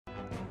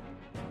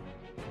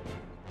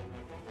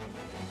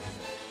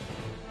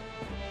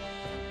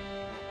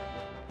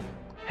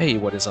Hey,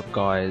 what is up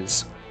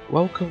guys?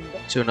 Welcome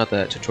to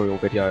another tutorial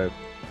video.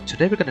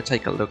 Today we're going to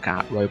take a look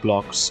at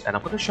Roblox and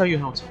I'm going to show you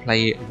how to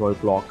play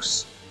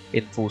Roblox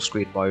in full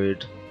screen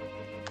mode,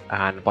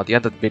 and by the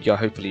end of the video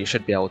hopefully you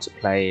should be able to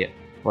play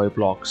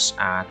Roblox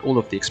and all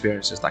of the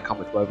experiences that come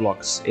with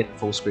Roblox in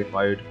full screen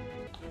mode.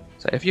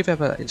 So if you've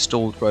ever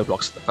installed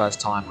Roblox for the first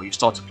time, or you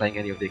started playing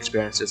any of the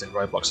experiences in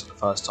Roblox for the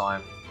first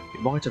time, you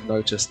might have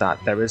noticed that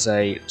there is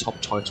a top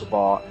title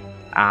bar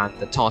and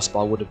the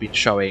taskbar would have been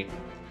showing.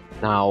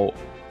 Now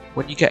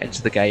when you get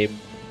into the game,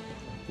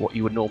 what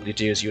you would normally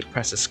do is you would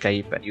press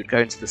escape and you'd go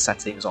into the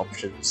settings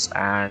options,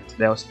 and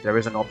there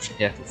is an option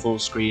here for full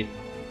screen,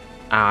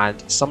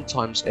 and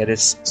sometimes it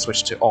is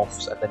switched to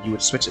off, and then you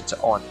would switch it to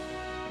on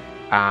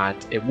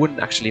and it wouldn't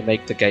actually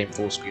make the game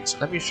full screen. So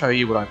let me show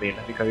you what I mean.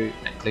 Let me go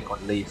and click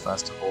on leave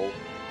first of all,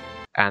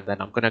 and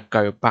then I'm going to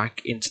go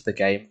back into the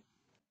game.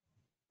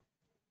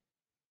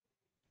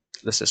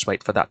 Let's just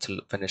wait for that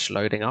to finish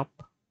loading up.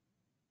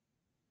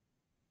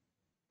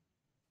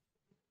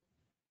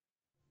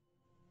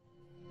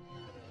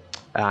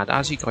 And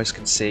as you guys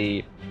can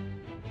see,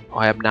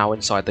 I am now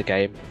inside the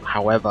game.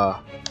 However,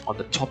 on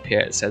the top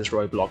here it says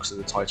Roblox in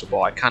the title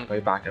bar. I can go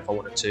back if I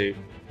wanted to.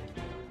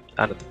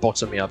 And at the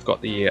bottom here I've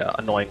got the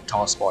annoying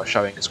taskbar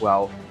showing as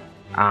well.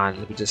 And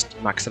let me just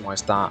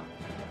maximize that.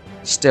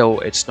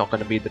 Still, it's not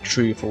going to be the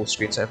true full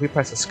screen. So if we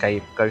press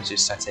escape, go to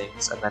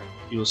settings, and then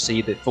you'll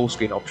see the full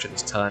screen option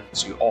is turned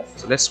to off.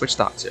 So let's switch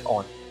that to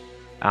on.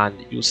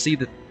 And you'll see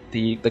that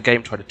the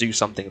game try to do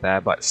something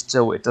there, but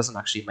still it doesn't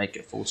actually make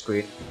it full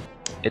screen.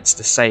 It's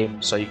the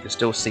same, so you can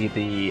still see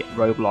the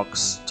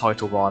Roblox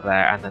title bar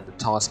there and then the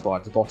taskbar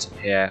at the bottom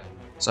here.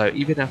 So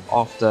even if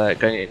after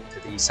going into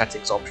the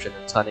settings option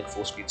and turning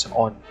full screen to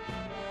on,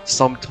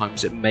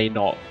 sometimes it may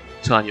not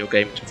turn your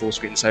game to full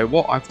screen. So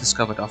what I've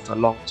discovered after a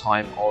long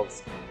time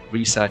of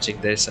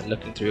researching this and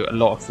looking through a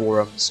lot of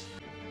forums,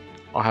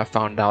 I have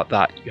found out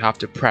that you have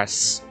to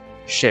press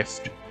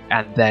shift,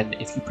 and then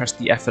if you press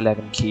the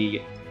F11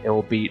 key, it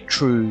will be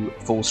true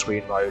full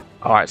screen mode.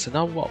 Alright, so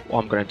now what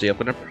I'm going to do, I'm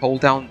going to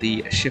hold down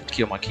the shift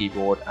key on my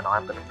keyboard and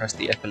I'm going to press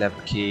the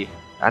F11 key,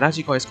 and as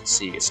you guys can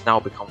see, it's now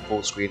become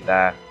full screen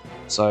there.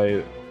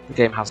 So the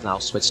game has now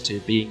switched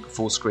to being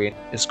full screen.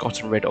 It's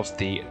gotten rid of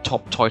the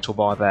top title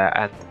bar there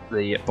and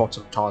the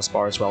bottom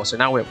taskbar as well. So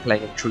now we're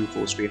playing in true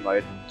full screen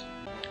mode.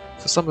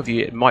 For some of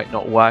you it might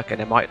not work and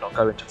it might not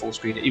go into full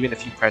screen even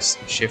if you press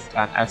shift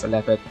and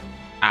F11,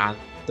 and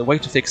the way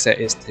to fix it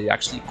is to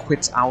actually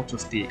quit out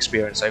of the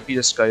experience. So if you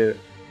just go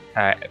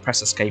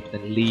press escape and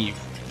then leave,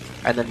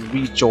 and then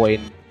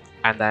rejoin,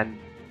 and then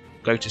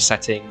go to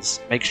settings,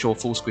 make sure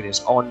full screen is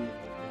on,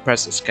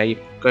 press escape,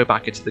 go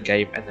back into the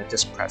game, and then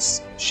just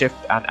press shift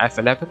and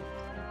F11,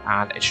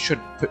 and it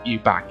should put you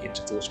back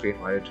into full screen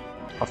mode.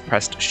 I've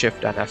pressed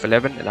shift and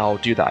F11, and I'll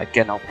do that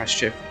again. I'll press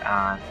shift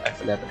and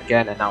F11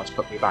 again, and now it's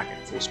put me back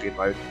in full screen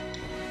mode.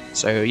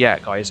 So yeah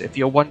guys, if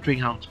you're wondering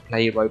how to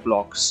play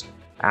Roblox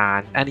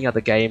and any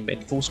other game in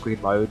full screen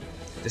mode,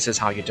 this is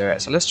how you do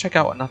it. So let's check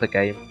out another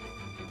game.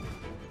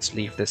 Let's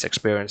leave this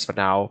experience for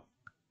now.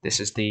 This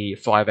is the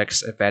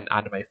 5x event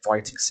anime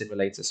fighting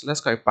simulator. So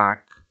let's go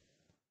back.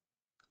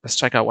 Let's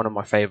check out one of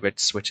my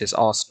favorites, which is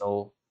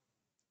Arsenal,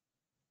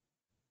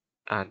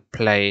 and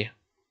play.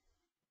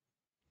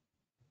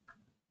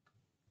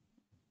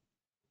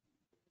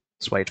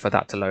 Let's wait for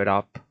that to load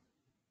up.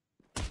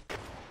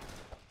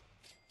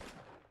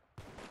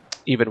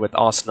 Even with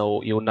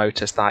Arsenal, you'll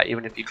notice that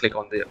even if you click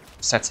on the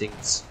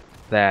settings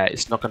there,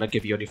 it's not going to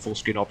give you any full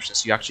screen options,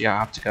 so you actually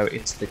have to go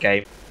into the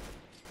game.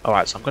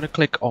 Alright, so I'm going to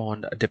click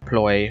on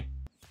deploy, I'm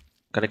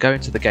going to go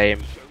into the game,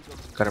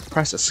 I'm going to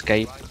press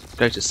escape,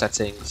 go to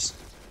settings,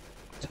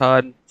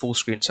 turn full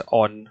screen to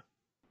on,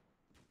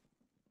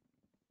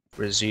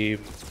 resume,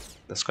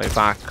 let's go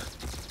back.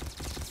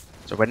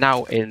 So we're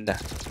now in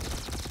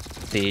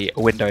the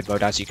windowed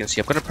mode. As you can see,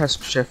 I'm going to press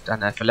shift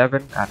and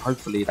F11, and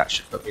hopefully that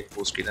should put me in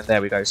full screen, and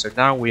there we go. So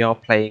now we are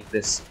playing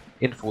this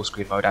in full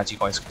screen mode, as you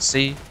guys can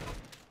see.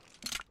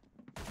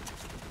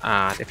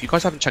 And if you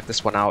guys haven't checked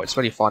this one out, it's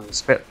really fun. It's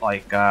a bit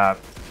like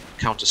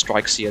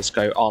Counter-Strike,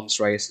 CSGO, Arms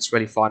Race. It's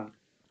really fun.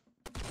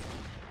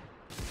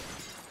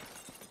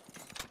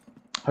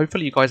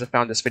 Hopefully you guys have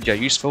found this video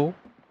useful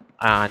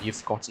and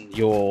you've gotten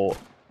your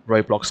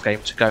Roblox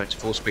game to go into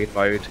full screen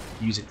mode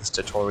using this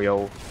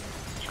tutorial.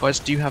 If you guys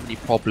do have any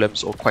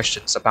problems or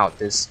questions about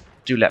this,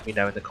 do let me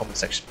know in the comment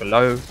section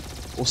below.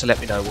 Also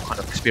let me know what kind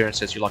of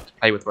experiences you like to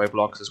play with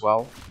Roblox as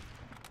well.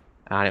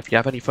 And if you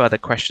have any further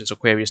questions or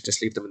queries,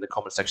 just leave them in the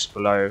comment section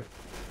below.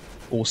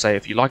 Also,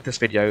 if you like this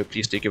video,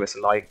 please do give us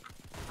a like,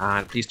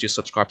 and please do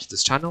subscribe to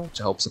this channel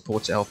to help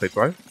support it, help it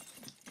grow.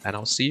 And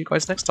I'll see you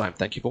guys next time.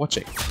 Thank you for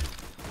watching.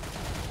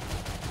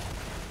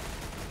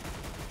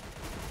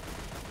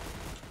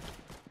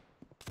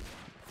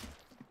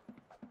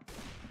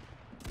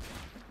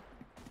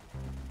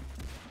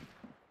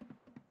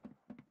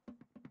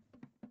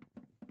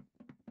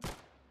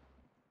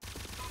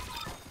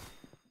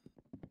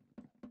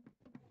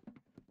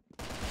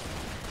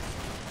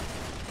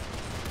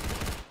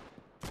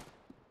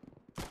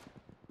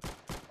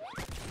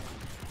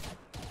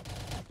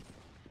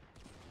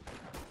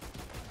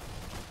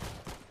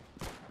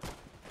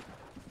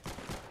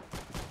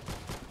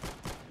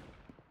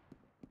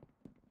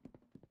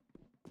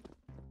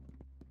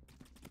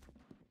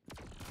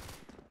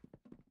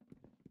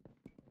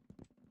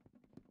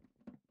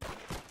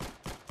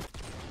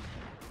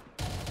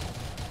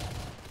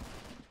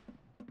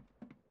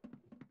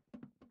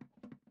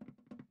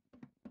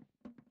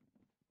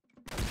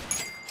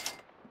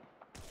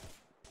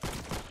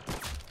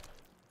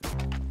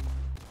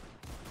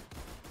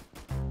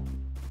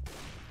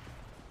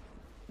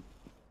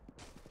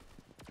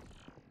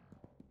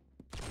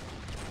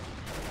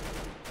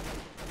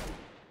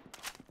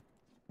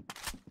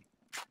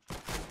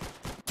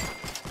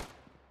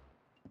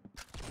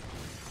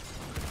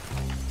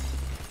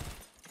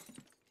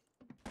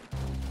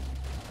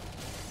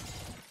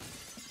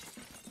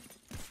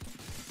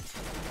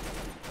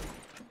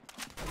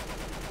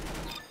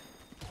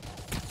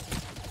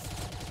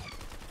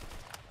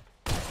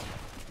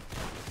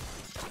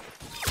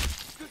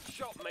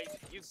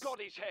 You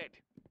got his head.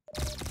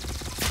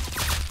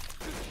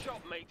 Good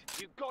shot, mate.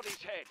 You got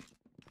his head.